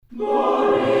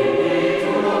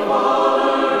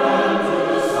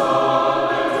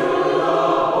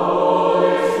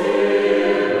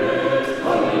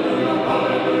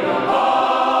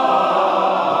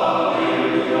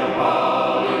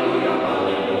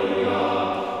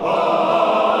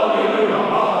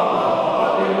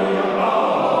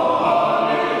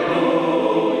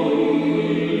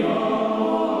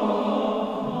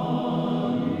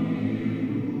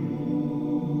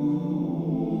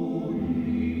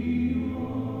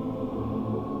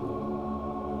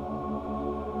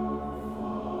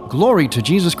Glory to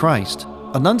Jesus Christ.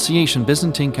 Annunciation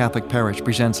Byzantine Catholic Parish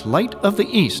presents Light of the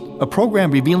East, a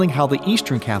program revealing how the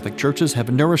Eastern Catholic Churches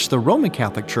have nourished the Roman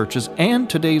Catholic Churches and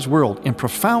today's world in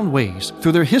profound ways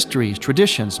through their histories,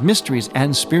 traditions, mysteries,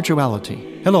 and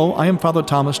spirituality. Hello, I am Father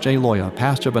Thomas J. Loya,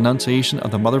 pastor of Annunciation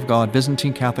of the Mother of God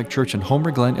Byzantine Catholic Church in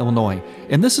Homer Glen, Illinois,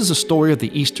 and this is a story of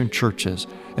the Eastern Churches,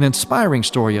 an inspiring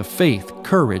story of faith,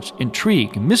 courage,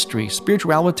 intrigue, mystery,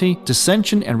 spirituality,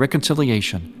 dissension, and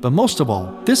reconciliation. But most of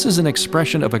all, this is an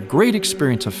expression of a great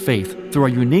experience of faith through our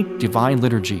unique divine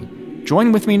liturgy.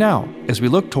 Join with me now as we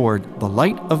look toward the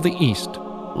Light of the East.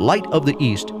 Light of the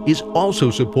East is also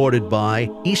supported by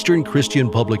Eastern Christian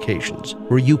Publications,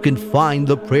 where you can find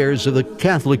the prayers of the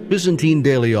Catholic Byzantine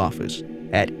Daily Office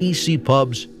at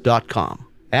ecpubs.com,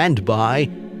 and by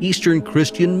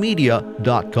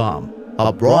easternchristianmedia.com,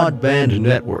 a broadband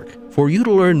network for you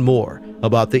to learn more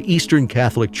about the Eastern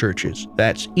Catholic Churches.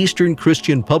 That's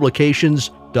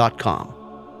easternchristianpublications.com.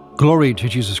 Glory to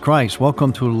Jesus Christ.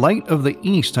 Welcome to Light of the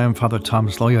East. I'm Father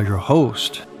Thomas Loya, your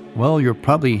host. Well, you're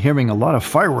probably hearing a lot of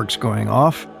fireworks going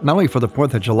off, not only for the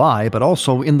 4th of July, but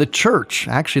also in the church,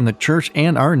 actually in the church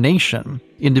and our nation,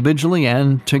 individually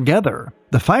and together.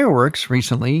 The fireworks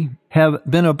recently have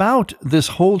been about this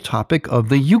whole topic of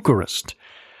the Eucharist,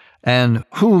 and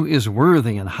who is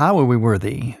worthy and how are we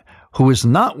worthy? Who is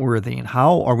not worthy and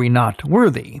how are we not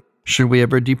worthy? Should we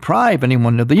ever deprive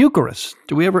anyone of the Eucharist?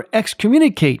 Do we ever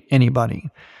excommunicate anybody?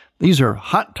 These are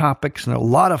hot topics, and a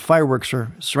lot of fireworks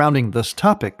are surrounding this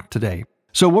topic today.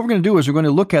 So what we're going to do is we're going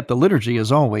to look at the liturgy,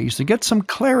 as always, to get some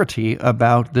clarity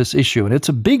about this issue. And it's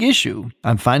a big issue.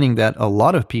 I'm finding that a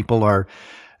lot of people are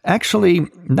actually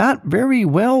not very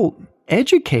well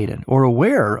educated or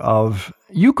aware of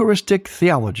Eucharistic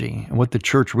theology and what the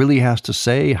church really has to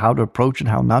say, how to approach it,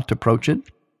 how not to approach it.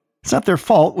 It's not their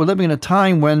fault. We're living in a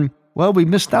time when, well, we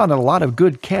missed out on a lot of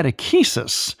good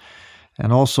catechesis.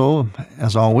 And also,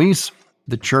 as always,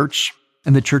 the church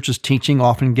and the church's teaching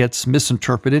often gets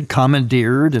misinterpreted,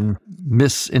 commandeered, and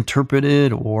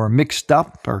misinterpreted, or mixed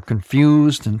up, or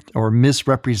confused, or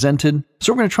misrepresented.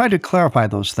 So we're going to try to clarify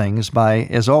those things by,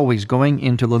 as always, going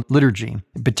into the liturgy.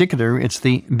 In particular, it's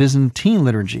the Byzantine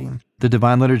liturgy, the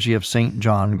Divine Liturgy of St.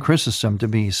 John Chrysostom, to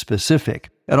be specific,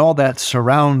 and all that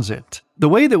surrounds it. The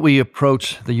way that we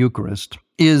approach the Eucharist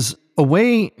is a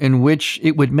way in which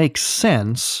it would make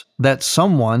sense that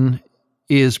someone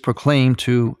is proclaimed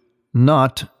to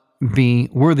not be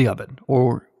worthy of it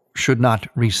or should not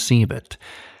receive it.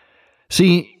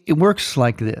 See, it works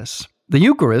like this. The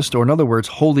Eucharist, or in other words,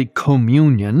 Holy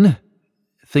Communion,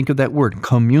 think of that word,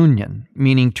 communion,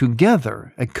 meaning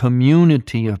together, a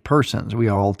community of persons. We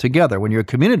are all together. When you're a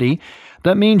community,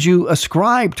 that means you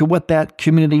ascribe to what that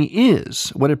community is,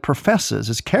 what it professes,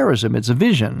 its charism, its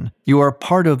vision. You are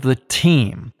part of the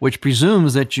team, which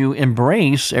presumes that you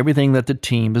embrace everything that the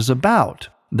team is about,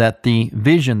 that the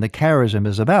vision, the charism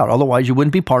is about. Otherwise, you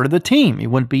wouldn't be part of the team. You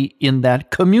wouldn't be in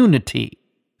that community.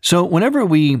 So whenever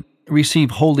we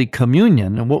receive Holy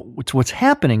Communion, what's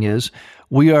happening is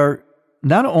we are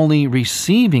not only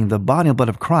receiving the body and blood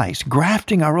of Christ,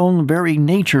 grafting our own very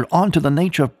nature onto the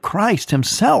nature of Christ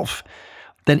himself,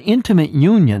 that intimate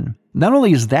union, not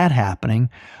only is that happening,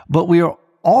 but we are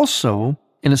also,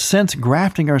 in a sense,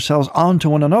 grafting ourselves onto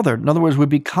one another. In other words, we're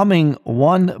becoming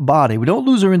one body. We don't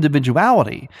lose our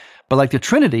individuality, but like the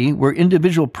Trinity, we're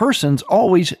individual persons,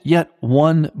 always yet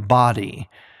one body,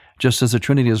 just as the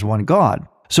Trinity is one God.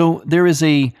 So there is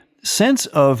a sense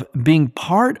of being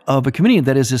part of a community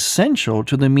that is essential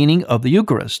to the meaning of the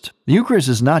Eucharist. The Eucharist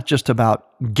is not just about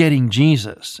getting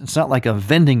Jesus. It's not like a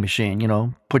vending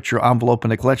machine, put your envelope in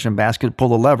a collection basket, pull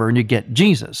the lever, and you get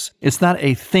Jesus. It's not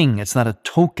a thing. It's not a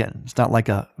token. It's not like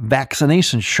a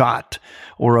vaccination shot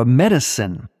or a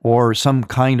medicine or some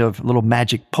kind of little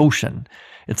magic potion.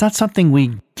 It's not something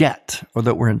we get or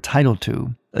that we're entitled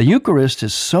to. The Eucharist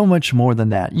is so much more than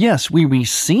that. Yes, we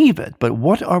receive it, but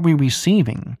what are we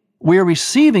receiving? We are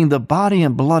receiving the body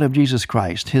and blood of Jesus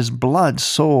Christ, his blood,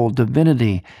 soul,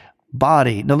 divinity,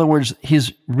 body. In other words,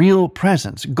 his real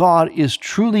presence. God is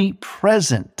truly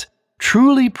present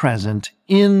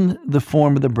in the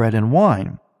form of the bread and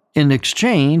wine. In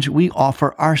exchange, we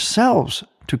offer ourselves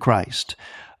to Christ.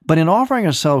 But in offering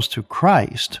ourselves to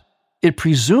Christ, it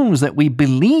presumes that we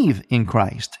believe in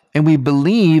Christ and we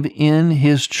believe in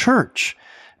His church,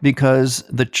 because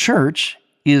the church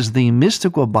is the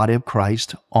mystical body of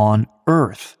Christ on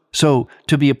earth. So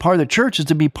to be a part of the church is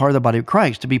to be part of the body of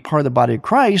Christ. To be part of the body of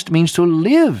Christ means to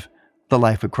live the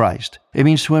life of Christ. It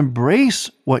means to embrace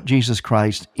what Jesus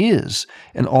Christ is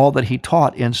and all that He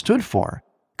taught and stood for.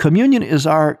 Communion is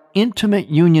our intimate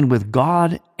union with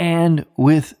God and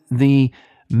with the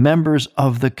members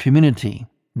of the community,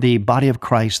 the body of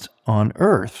Christ on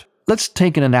earth. Let's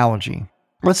take an analogy.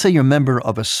 Let's say you're a member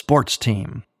of a sports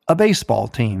team, a baseball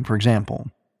team, for example,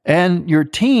 and your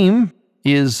team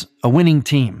is a winning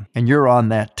team, and you're on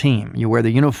that team. You wear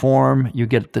the uniform, you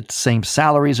get the same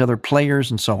salaries as other players,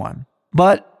 and so on.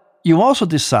 But you also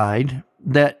decide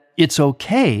that it's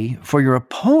okay for your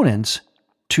opponents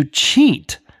to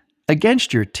cheat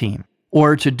against your team,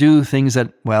 or to do things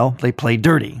that, well, they play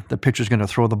dirty. The pitcher's going to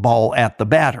throw the ball at the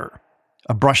batter,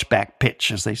 a brushback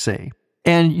pitch, as they say.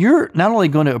 And you're not only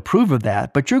going to approve of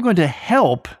that, but you're going to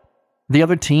help the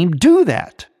other team do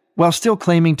that while still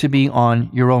claiming to be on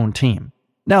your own team.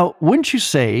 Now, wouldn't you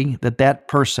say that that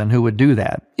person who would do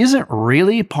that isn't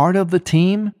really part of the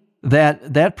team?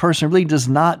 That that person really does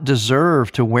not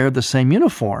deserve to wear the same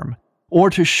uniform or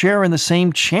to share in the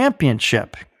same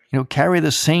championship, carry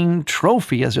the same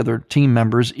trophy as other team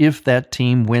members if that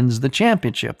team wins the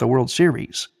championship, the World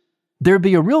Series. There'd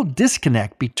be a real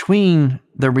disconnect between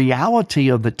the reality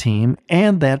of the team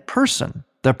and that person.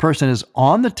 That person is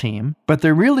on the team, but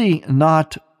they're really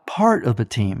not part of the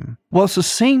team. Well, it's the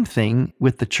same thing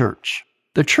with the church.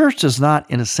 The church does not,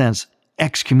 in a sense,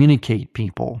 excommunicate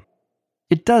people.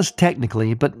 It does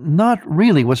technically, but not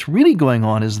really. What's really going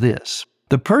on is this.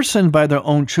 The person, by their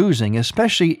own choosing,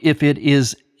 especially if it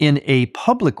is in a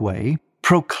public way,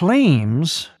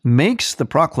 proclaims, makes the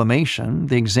proclamation,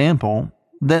 the example,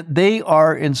 that they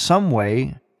are in some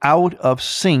way out of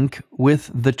sync with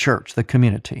the church, the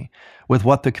community, with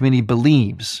what the community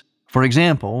believes. For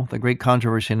example, the great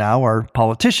controversy now are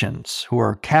politicians who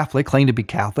are Catholic, claim to be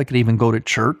Catholic, and even go to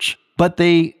church, but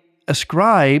they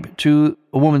ascribe to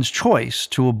a woman's choice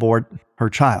to abort her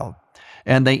child.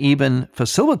 And they even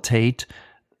facilitate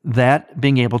that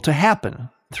being able to happen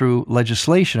through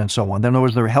legislation and so on. In other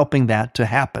words, they're helping that to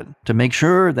happen, to make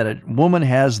sure that a woman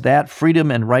has that freedom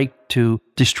and right to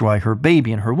destroy her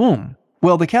baby in her womb.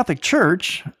 Well, the Catholic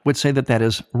Church would say that that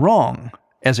is wrong.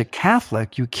 As a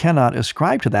Catholic, you cannot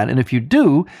ascribe to that. And if you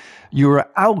do, you're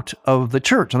out of the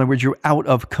church. In other words, you're out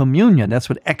of communion. That's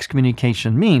what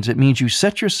excommunication means. It means you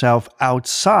set yourself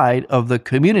outside of the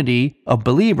community of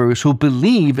believers who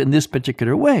believe in this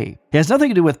particular way. It has nothing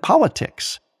to do with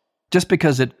politics. Just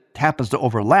because it happens to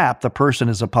overlap, the person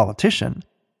is a politician,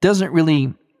 doesn't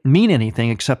really mean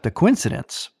anything except a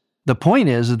coincidence. The point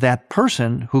is that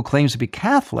person who claims to be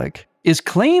Catholic is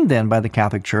claimed then by the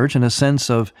Catholic Church in a sense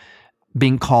of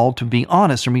being called to be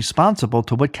honest and responsible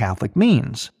to what Catholic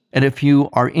means. And if you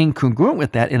are incongruent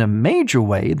with that in a major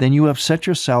way, then you have set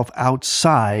yourself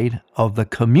outside of the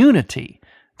community.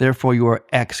 Therefore, you are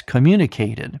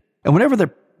excommunicated. And whenever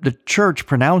the church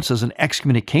pronounces an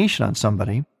excommunication on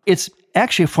somebody, it's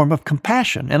actually a form of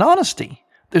compassion and honesty.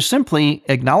 They're simply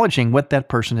acknowledging what that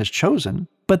person has chosen,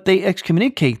 but they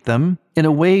excommunicate them in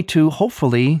a way to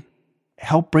hopefully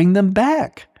help bring them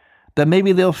back. That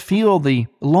maybe they'll feel the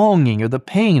longing or the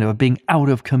pain of being out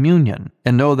of communion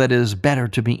and know that it is better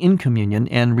to be in communion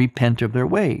and repent of their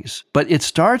ways. But it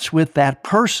starts with that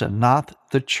person, not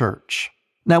the church.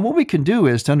 Now, what we can do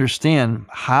is to understand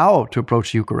how to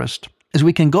approach the Eucharist is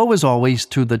we can go, as always,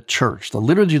 to the church, the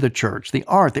liturgy of the church, the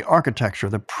art, the architecture,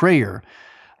 the prayer,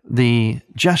 the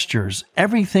gestures,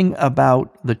 everything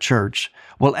about the church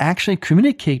will actually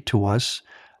communicate to us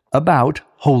about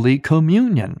Holy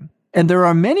Communion. And there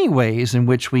are many ways in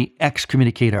which we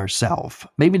excommunicate ourselves,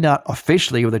 maybe not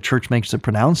officially or the church makes a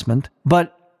pronouncement,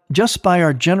 but just by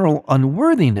our general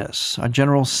unworthiness, our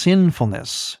general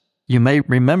sinfulness. You may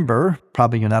remember,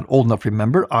 probably you're not old enough to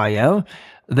remember, I am,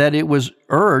 that it was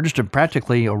urged, and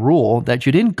practically a rule, that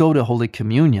you didn't go to Holy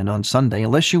Communion on Sunday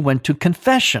unless you went to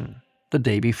confession the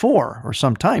day before or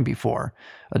some time before,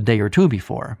 a day or two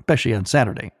before, especially on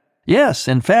Saturday. Yes,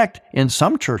 in fact, in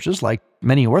some churches, like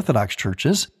many Orthodox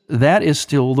churches, that is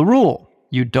still the rule.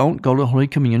 You don't go to Holy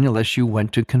Communion unless you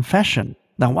went to confession.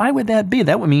 Now, why would that be?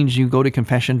 That means you go to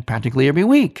confession practically every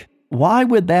week. Why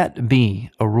would that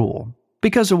be a rule?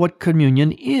 Because of what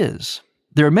communion is.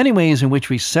 There are many ways in which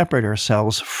we separate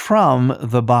ourselves from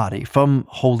the body, from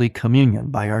Holy Communion,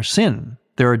 by our sin.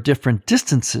 there are different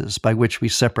distances by which we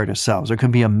separate ourselves. There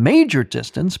can be a major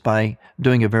distance by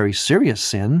doing a very serious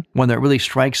sin, one that really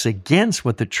strikes against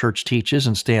what the church teaches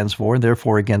and stands for, and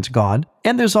therefore against God.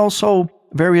 And there's also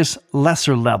various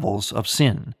lesser levels of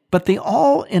sin. But they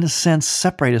all, in a sense,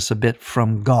 separate us a bit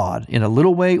from God in a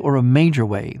little way or a major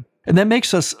way. And that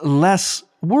makes us less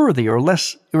worthy or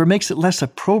makes it less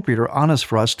appropriate or honest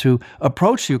for us to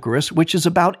approach the Eucharist, which is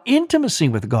about intimacy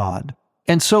with God.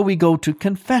 And so we go to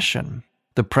confession.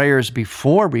 The prayers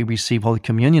before we receive Holy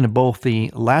Communion in both the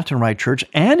Latin Rite Church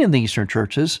and in the Eastern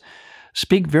churches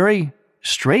speak very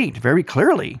straight, very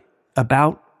clearly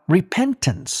about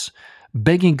repentance,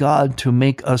 begging God to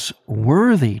make us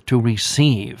worthy to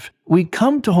receive. We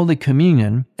come to Holy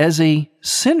Communion as a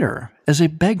sinner, as a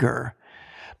beggar.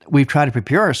 We try to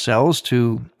prepare ourselves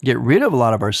to get rid of a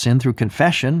lot of our sin through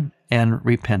confession and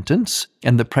repentance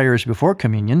and the prayers before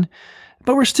communion,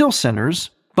 but we're still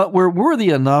sinners, but we're worthy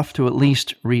enough to at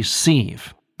least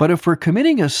receive. But if we're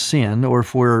committing a sin, or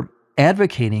if we're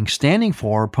advocating, standing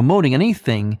for, promoting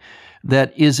anything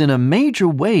that is in a major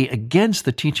way against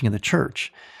the teaching of the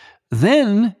church,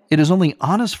 then it is only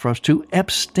honest for us to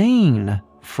abstain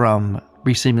from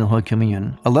receiving the Holy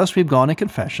Communion, unless we've gone to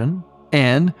confession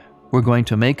and we're going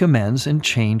to make amends and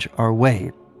change our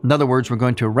way. In other words, we're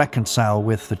going to reconcile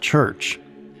with the church.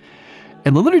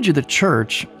 And the liturgy of the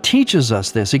church teaches us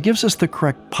this. It gives us the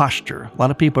correct posture. A lot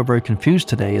of people are very confused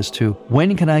today as to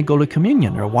when can I go to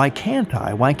communion, or why can't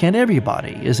I? Why can't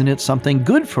everybody? Isn't it something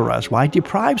good for us? Why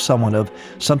deprive someone of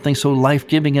something so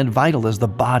life-giving and vital as the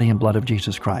body and blood of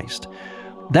Jesus Christ?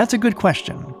 That's a good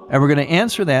question. And we're going to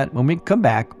answer that when we come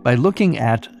back by looking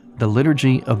at the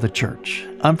liturgy of the church.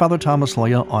 I'm Father Thomas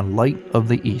Loya on Light of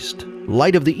the East.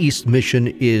 Light of the East mission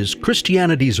is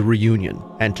Christianity's reunion,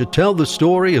 and to tell the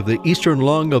story of the Eastern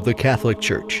lung of the Catholic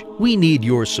Church, we need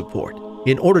your support.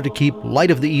 In order to keep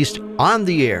Light of the East on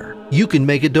the air, you can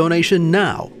make a donation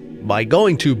now by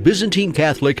going to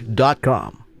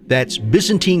ByzantineCatholic.com. That's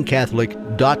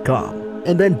ByzantineCatholic.com,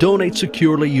 and then donate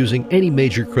securely using any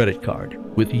major credit card.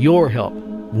 With your help,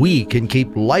 we can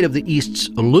keep Light of the East's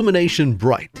illumination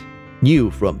bright.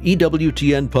 New from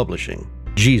EWTN Publishing,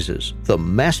 Jesus, the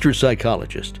Master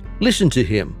Psychologist. Listen to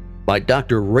Him by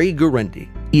Dr. Ray Guarendi.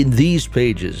 In these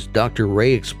pages, Dr.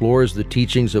 Ray explores the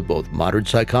teachings of both modern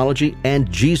psychology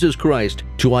and Jesus Christ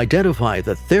to identify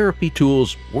the therapy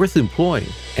tools worth employing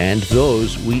and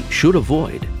those we should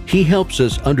avoid. He helps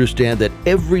us understand that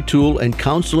every tool and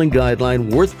counseling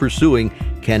guideline worth pursuing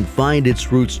can find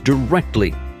its roots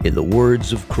directly in the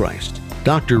words of Christ.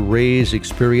 Dr. Ray's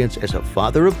experience as a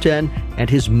father of 10 and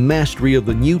his mastery of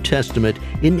the New Testament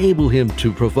enable him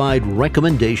to provide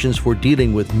recommendations for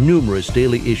dealing with numerous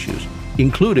daily issues,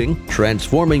 including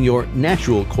transforming your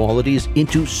natural qualities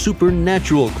into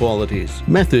supernatural qualities,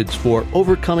 methods for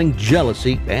overcoming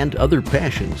jealousy and other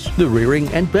passions, the rearing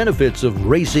and benefits of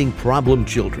raising problem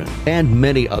children, and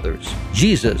many others.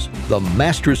 Jesus, the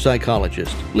Master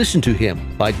Psychologist. Listen to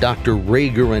Him by Dr. Ray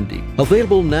Guarendi.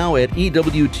 Available now at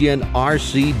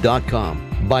EWTNRC.com.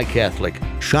 By Catholic.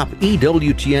 Shop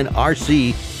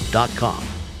EWTNRC.com.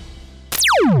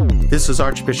 This is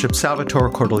Archbishop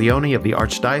Salvatore Cordileone of the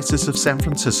Archdiocese of San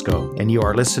Francisco, and you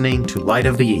are listening to Light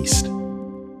of the East.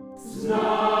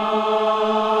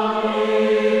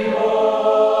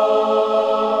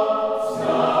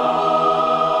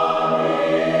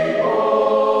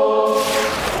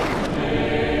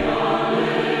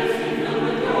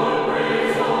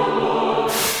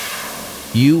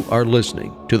 You are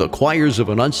listening to the Choirs of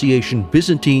Annunciation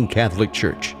Byzantine Catholic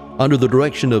Church under the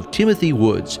direction of Timothy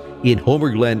Woods in Homer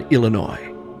Glen,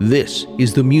 Illinois. This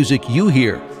is the music you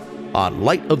hear on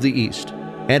Light of the East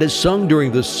and is sung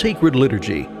during the sacred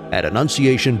liturgy at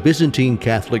Annunciation Byzantine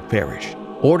Catholic Parish.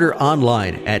 Order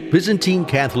online at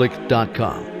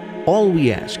ByzantineCatholic.com. All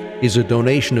we ask is a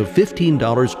donation of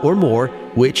 $15 or more,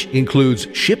 which includes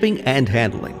shipping and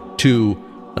handling, to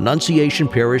Annunciation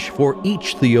Parish for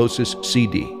each Theosis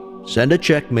CD. Send a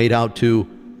check made out to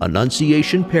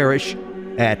Annunciation Parish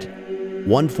at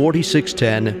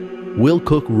 14610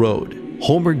 Wilcook Road,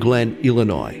 Homer Glen,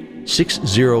 Illinois,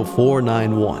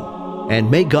 60491.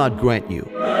 And may God grant you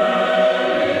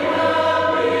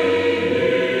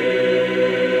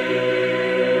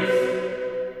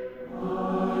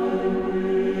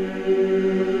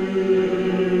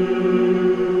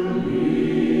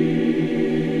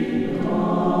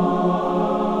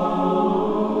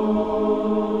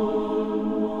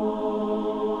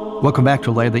Welcome back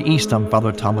to Light of the East. I'm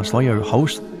Father Thomas Loya, your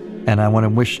host, and I want to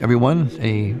wish everyone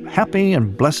a happy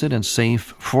and blessed and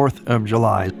safe 4th of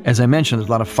July. As I mentioned, there's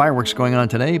a lot of fireworks going on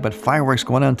today, but fireworks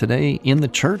going on today in the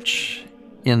church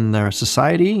in their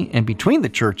society and between the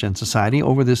church and society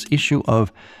over this issue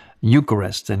of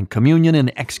Eucharist and communion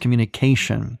and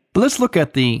excommunication. But let's look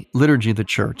at the liturgy of the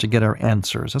church to get our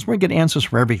answers. That's where we get answers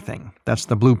for everything. That's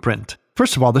the blueprint.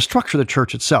 First of all, the structure of the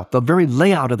church itself, the very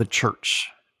layout of the church.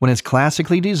 When it's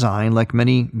classically designed, like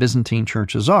many Byzantine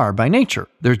churches are by nature,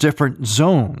 there's different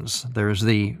zones. There's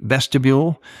the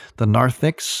vestibule, the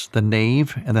narthex, the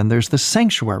nave, and then there's the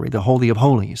sanctuary, the Holy of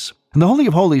Holies. And the Holy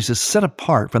of Holies is set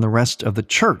apart from the rest of the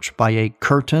church by a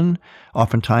curtain,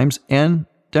 oftentimes, and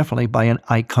definitely by an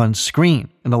icon screen.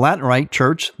 In the Latin Rite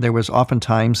church, there was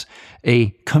oftentimes a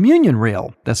communion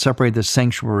rail that separated the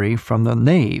sanctuary from the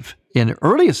nave. In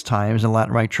earliest times in the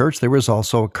Latin Rite church, there was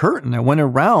also a curtain that went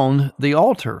around the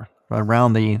altar,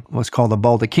 around what's called the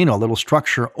baldacchino, a little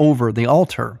structure over the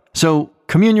altar. So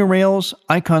communion rails,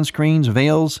 icon screens,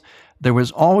 veils, there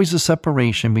was always a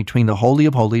separation between the Holy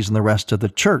of Holies and the rest of the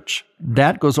church.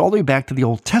 That goes all the way back to the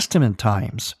Old Testament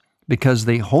times, because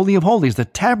the Holy of Holies, the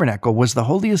tabernacle, was the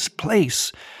holiest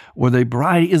place where the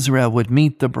bride Israel would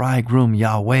meet the bridegroom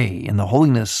Yahweh in the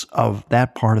holiness of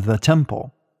that part of the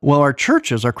temple. Well, our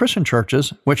churches, our Christian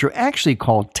churches, which are actually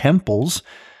called temples,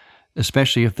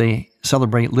 especially if they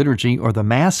celebrate liturgy or the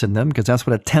Mass in them, because that's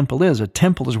what a temple is. A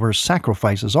temple is where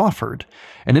sacrifice is offered.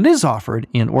 And it is offered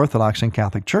in Orthodox and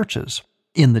Catholic churches,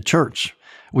 in the church,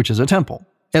 which is a temple.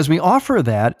 As we offer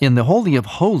that in the Holy of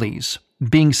Holies,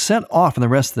 being set off in the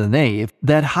rest of the nave,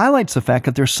 that highlights the fact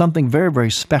that there's something very,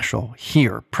 very special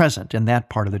here, present in that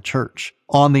part of the church.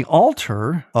 On the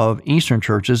altar of Eastern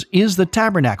churches is the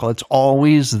tabernacle. It's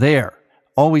always there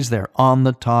on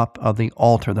the top of the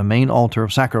altar, the main altar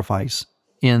of sacrifice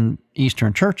in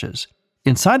Eastern churches.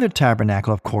 Inside the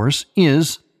tabernacle, of course,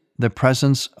 is the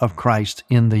presence of Christ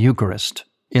in the Eucharist,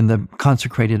 in the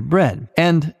consecrated bread.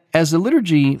 And as the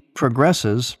liturgy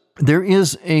progresses, there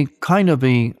is a kind of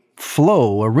a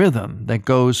flow, a rhythm that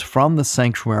goes from the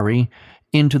sanctuary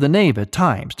into the nave at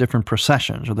times, different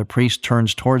processions, where the priest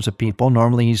turns towards the people.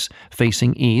 Normally he's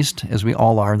facing east, as we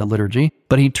all are in the liturgy,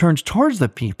 but he turns towards the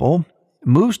people,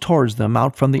 moves towards them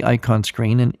out from the icon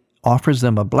screen, and offers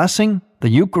them a blessing, the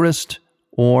Eucharist,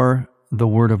 or the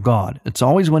Word of God. It's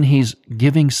always when he's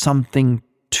giving something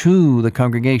to the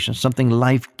congregation, something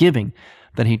life-giving,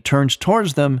 that he turns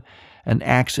towards them and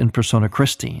acts in persona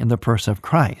Christi, in the person of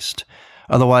Christ.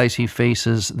 Otherwise, he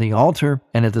faces the altar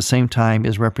and at the same time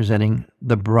is representing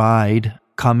the bride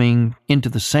coming into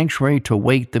the sanctuary to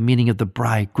await the meeting of the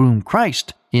bridegroom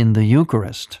Christ in the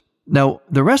Eucharist. Now,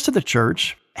 the rest of the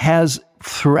church has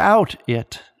throughout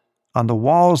it, on the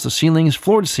walls, the ceilings,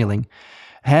 floor to ceiling,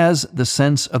 has the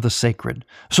sense of the sacred.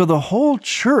 So the whole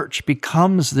church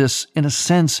becomes this, in a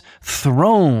sense,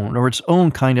 throne or its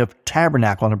own kind of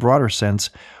tabernacle in a broader sense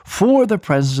for the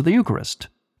presence of the Eucharist.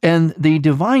 And the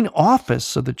divine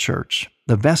office of the church,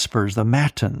 the Vespers, the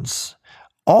Matins,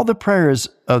 all the prayers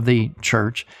of the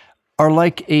church are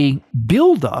like a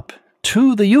build-up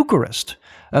to the Eucharist.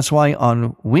 That's why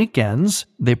on weekends,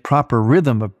 the proper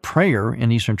rhythm of prayer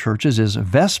in Eastern churches is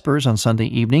Vespers on Sunday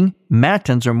evening,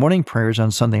 Matins or morning prayers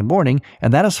on Sunday morning,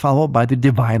 and that is followed by the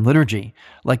Divine Liturgy.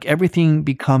 Like everything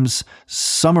becomes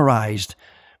summarized,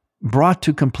 brought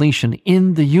to completion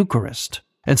in the Eucharist.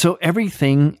 And so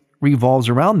everything revolves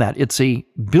around that. It's a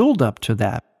build-up to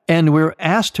that. And we're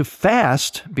asked to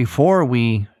fast before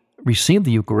we receive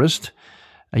the Eucharist.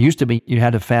 It used to be you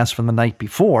had to fast from the night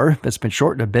before. That's been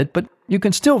shortened a bit, but you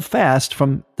can still fast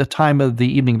from the time of the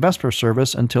evening Vesper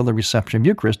service until the reception of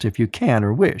Eucharist if you can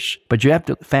or wish. But you have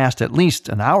to fast at least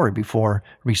an hour before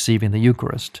receiving the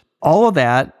Eucharist. All of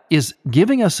that is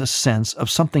giving us a sense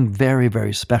of something very,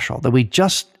 very special, that we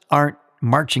just aren't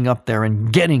marching up there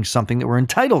and getting something that we're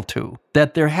entitled to,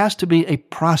 that there has to be a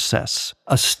process,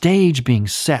 a stage being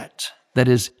set that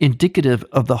is indicative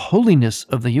of the holiness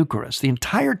of the Eucharist. The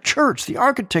entire church, the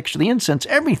architecture, the incense,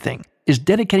 everything is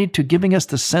dedicated to giving us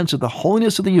the sense of the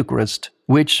holiness of the Eucharist,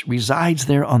 which resides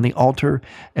there on the altar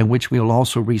and which we will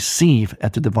also receive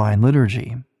at the Divine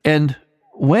Liturgy. And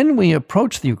when we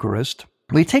approach the Eucharist,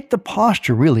 we take the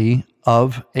posture really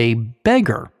of a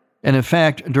beggar. And in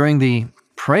fact, during the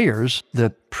prayers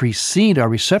that precede our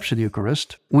reception of the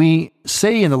Eucharist, we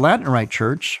say in the Latin Rite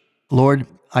Church, Lord,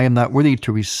 I am not worthy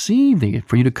to receive thee,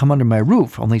 for you to come under my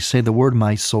roof. Only say the word,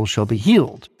 my soul shall be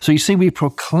healed. So you see, we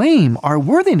proclaim our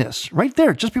worthiness right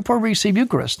there, just before we receive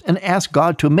Eucharist, and ask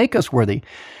God to make us worthy.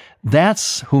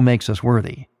 That's who makes us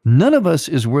worthy. None of us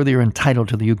is worthy or entitled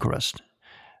to the Eucharist.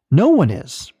 No one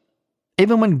is.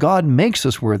 Even when God makes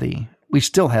us worthy, we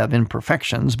still have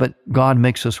imperfections, but God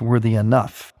makes us worthy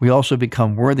enough. We also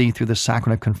become worthy through the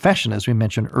sacrament of confession, as we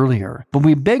mentioned earlier. But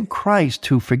we beg Christ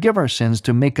to forgive our sins,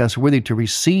 to make us worthy to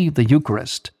receive the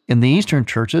Eucharist. In the Eastern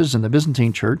churches, in the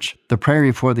Byzantine Church, the prayer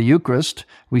before the Eucharist,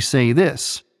 we say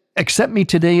this: "Accept me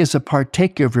today as a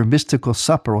partaker of your mystical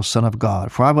supper, O Son of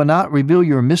God, for I will not reveal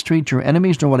your mystery to your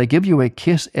enemies, nor will I give you a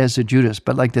kiss as to Judas,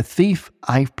 but like the thief,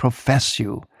 I profess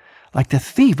you." Like the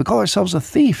thief, we call ourselves a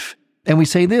thief. And we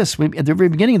say this at the very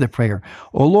beginning of the prayer: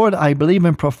 "O Lord, I believe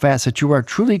and profess that you are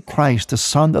truly Christ, the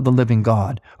Son of the living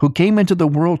God, who came into the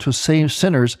world to save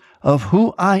sinners, of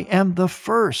who I am the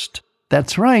first."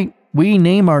 That's right. We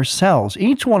name ourselves.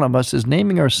 Each one of us is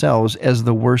naming ourselves as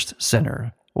the worst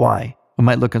sinner. Why? We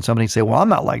might look at somebody and say, "Well, I'm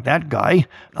not like that guy.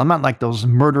 I'm not like those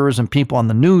murderers and people on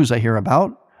the news I hear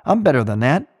about. I'm better than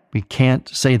that." We can't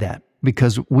say that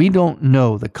because we don't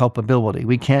know the culpability.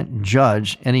 We can't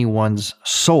judge anyone's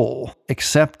soul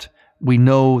except we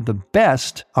know the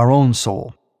best our own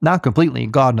soul. Not completely,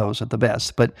 God knows it the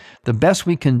best, but the best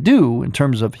we can do in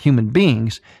terms of human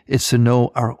beings is to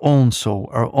know our own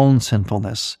soul, our own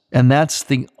sinfulness. And that's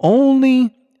the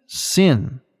only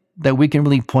sin that we can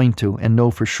really point to and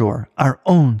know for sure, our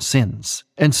own sins.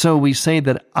 And so we say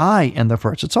that I am the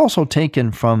first. It's also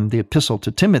taken from the epistle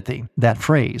to Timothy, that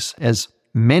phrase, as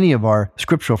many of our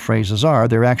scriptural phrases are.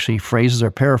 They're actually phrases or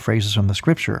paraphrases from the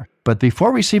scripture. But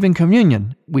before receiving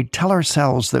communion, we tell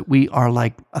ourselves that we are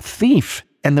like a thief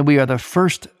and that we are the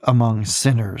first among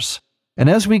sinners. And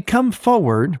as we come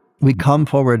forward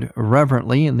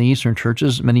reverently. In the Eastern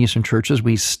churches, many Eastern churches,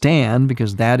 we stand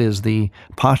because that is the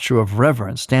posture of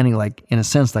reverence, standing like, in a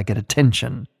sense, like at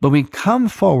attention. But we come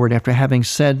forward after having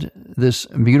said this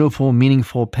beautiful,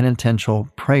 meaningful, penitential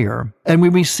prayer, and we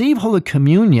receive Holy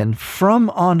Communion from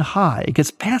on high. It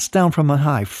gets passed down from on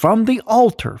high, from the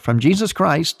altar, from Jesus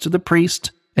Christ to the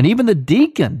priest, and even the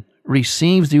deacon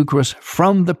receives the Eucharist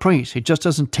from the priest. He just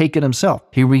doesn't take it himself.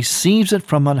 He receives it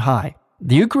from on high.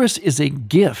 The Eucharist is a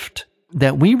gift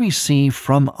that we receive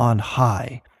from on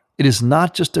high. It is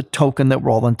not just a token that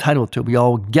we're all entitled to. We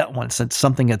all get one. It's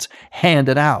something that's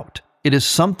handed out. It is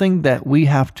something that we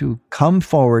have to come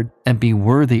forward and be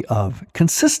worthy of,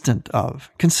 consistent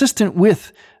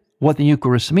with what the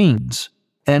Eucharist means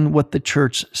and what the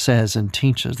church says and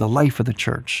teaches, the life of the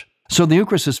church. So the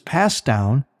Eucharist is passed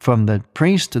down from the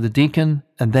priest to the deacon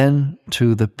and then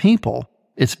to the people.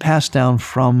 It's passed down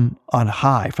from on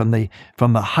high, from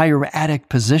the hieratic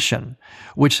position,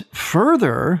 which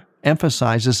further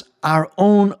emphasizes our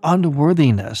own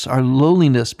unworthiness, our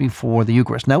lowliness before the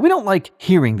Eucharist. Now, we don't like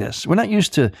hearing this. We're not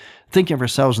used to thinking of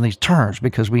ourselves in these terms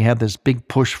because we have this big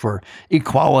push for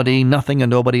equality. Nothing and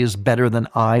nobody is better than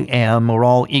I am. We're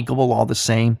all equal, all the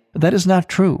same. But that is not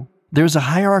true. There's a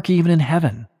hierarchy even in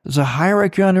heaven. There's a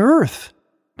hierarchy on earth.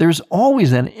 There's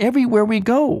always and everywhere we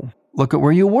go. Look at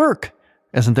where you work.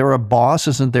 Isn't there a boss?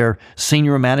 Isn't there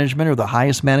senior management or the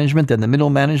highest management, then the middle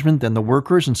management, then the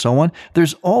workers, and so on?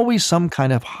 There's always some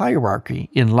kind of hierarchy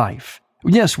in life.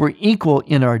 Yes, we're equal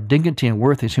in our dignity and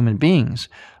worth as human beings,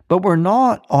 but we're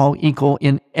not all equal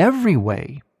in every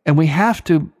way. And we have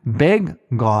to beg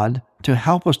God to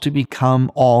help us to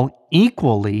become all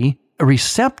equally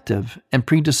receptive and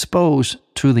predisposed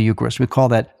to the Eucharist. We call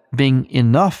that being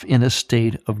enough in a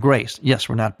state of grace. Yes,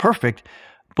 we're not perfect,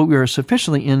 but we are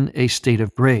sufficiently in a state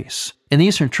of grace. In the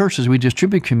Eastern churches, we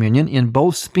distribute communion in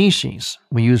both species.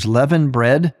 We use leavened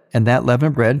bread, and that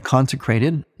leavened bread,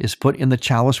 consecrated, is put in the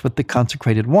chalice with the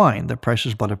consecrated wine, the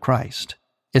precious blood of Christ.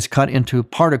 It's cut into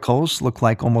particles, look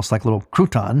like almost like little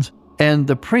croutons, and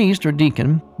the priest or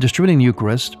deacon distributing the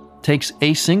Eucharist takes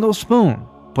a single spoon,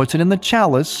 puts it in the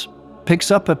chalice,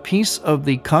 picks up a piece of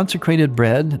the consecrated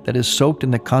bread that is soaked in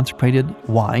the consecrated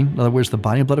wine, in other words, the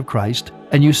body and blood of Christ,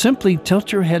 and you simply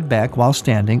tilt your head back while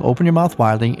standing, open your mouth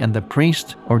widely, and the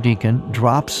priest or deacon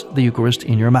drops the Eucharist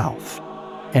in your mouth.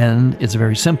 And it's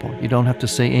very simple. You don't have to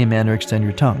say amen or extend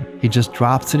your tongue. He just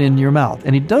drops it in your mouth.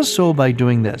 And he does so by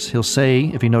doing this. He'll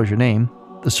say, if he knows your name,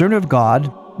 the servant of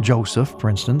God, Joseph, for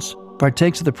instance,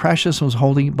 partakes of the precious and most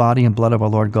holy body and blood of our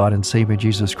Lord God and Savior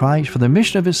Jesus Christ for the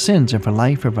remission of his sins and for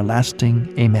life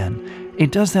everlasting. Amen.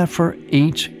 It does that for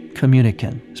each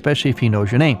communicant, especially if he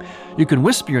knows your name. You can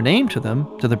whisper your name to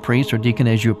them, to the priest or deacon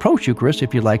as you approach Eucharist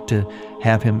if you'd like to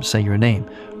have him say your name.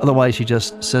 Otherwise, he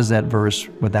just says that verse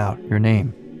without your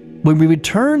name. When we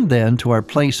return then to our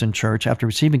place in church after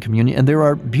receiving communion, and there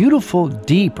are beautiful,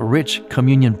 deep, rich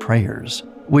communion prayers,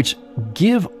 which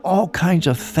give all kinds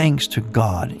of thanks to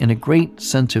God in a great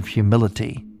sense of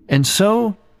humility. And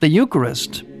so the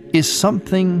Eucharist is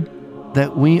something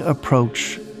that we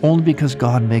approach only because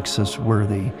God makes us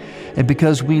worthy and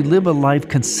because we live a life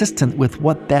consistent with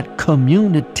what that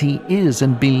community is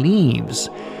and believes.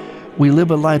 We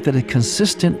live a life that is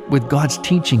consistent with God's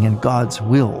teaching and God's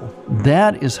will.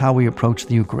 That is how we approach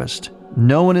the Eucharist.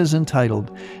 No one is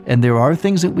entitled, and there are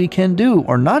things that we can do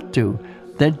or not do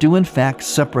that do in fact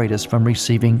separate us from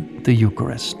receiving the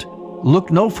Eucharist.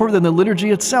 Look no further than the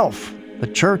liturgy itself, the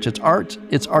church, its art,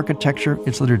 its architecture,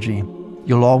 its liturgy.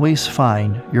 You'll always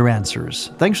find your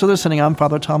answers. Thanks for listening. I'm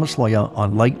Father Thomas Loya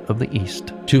on Light of the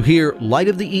East. To hear Light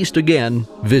of the East again,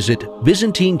 visit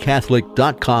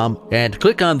ByzantineCatholic.com and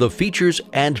click on the Features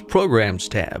and Programs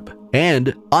tab,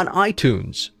 and on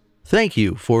iTunes. Thank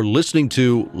you for listening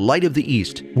to Light of the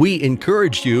East. We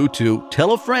encourage you to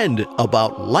tell a friend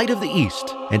about Light of the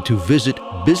East and to visit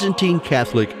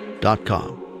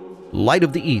ByzantineCatholic.com. Light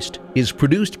of the East is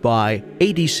produced by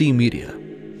ADC Media.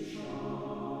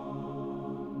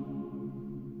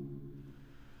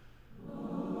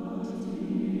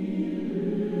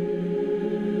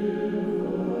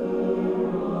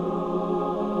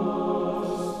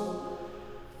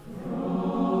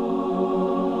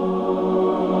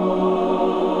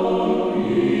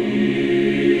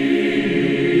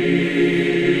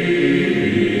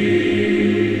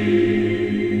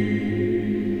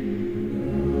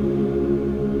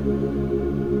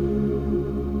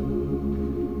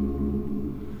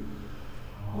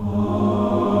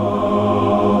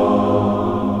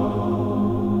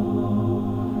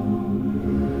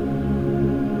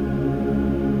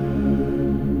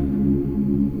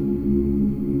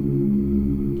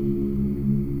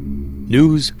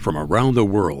 News from around the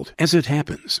world as it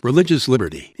happens, religious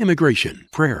liberty, immigration,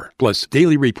 prayer, plus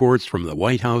daily reports from the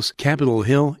White House, Capitol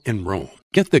Hill, and Rome.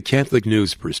 Get the Catholic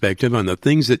News perspective on the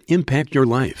things that impact your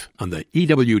life on the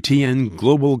EWTN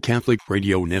Global Catholic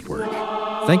Radio Network.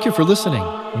 Thank you for listening.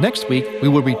 Next week, we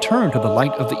will return to the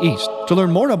Light of the East. To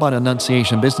learn more about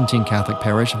Annunciation Byzantine Catholic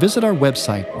Parish, visit our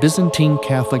website,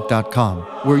 ByzantineCatholic.com,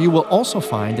 where you will also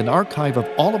find an archive of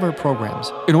all of our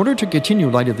programs. In order to continue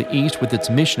Light of the East with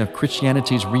its mission of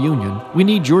Christianity's reunion, we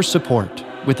need your support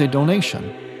with a donation.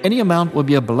 Any amount will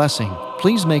be a blessing.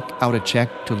 Please make out a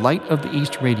check to Light of the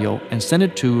East Radio and send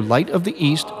it to Light of the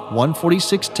East,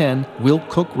 14610 Will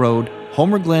Cook Road,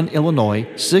 Homer Glen, Illinois,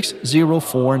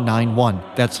 60491.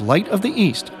 That's Light of the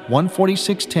East,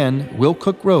 14610 Will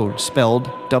Cook Road, spelled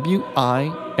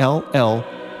WILL-COOK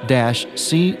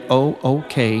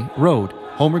Road,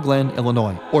 Homer Glen,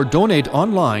 Illinois. Or donate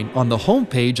online on the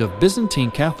homepage of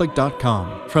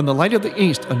ByzantineCatholic.com. From the Light of the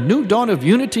East, a new dawn of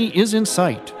unity is in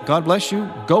sight. God bless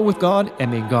you, go with God,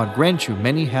 and may God grant you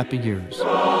many happy years.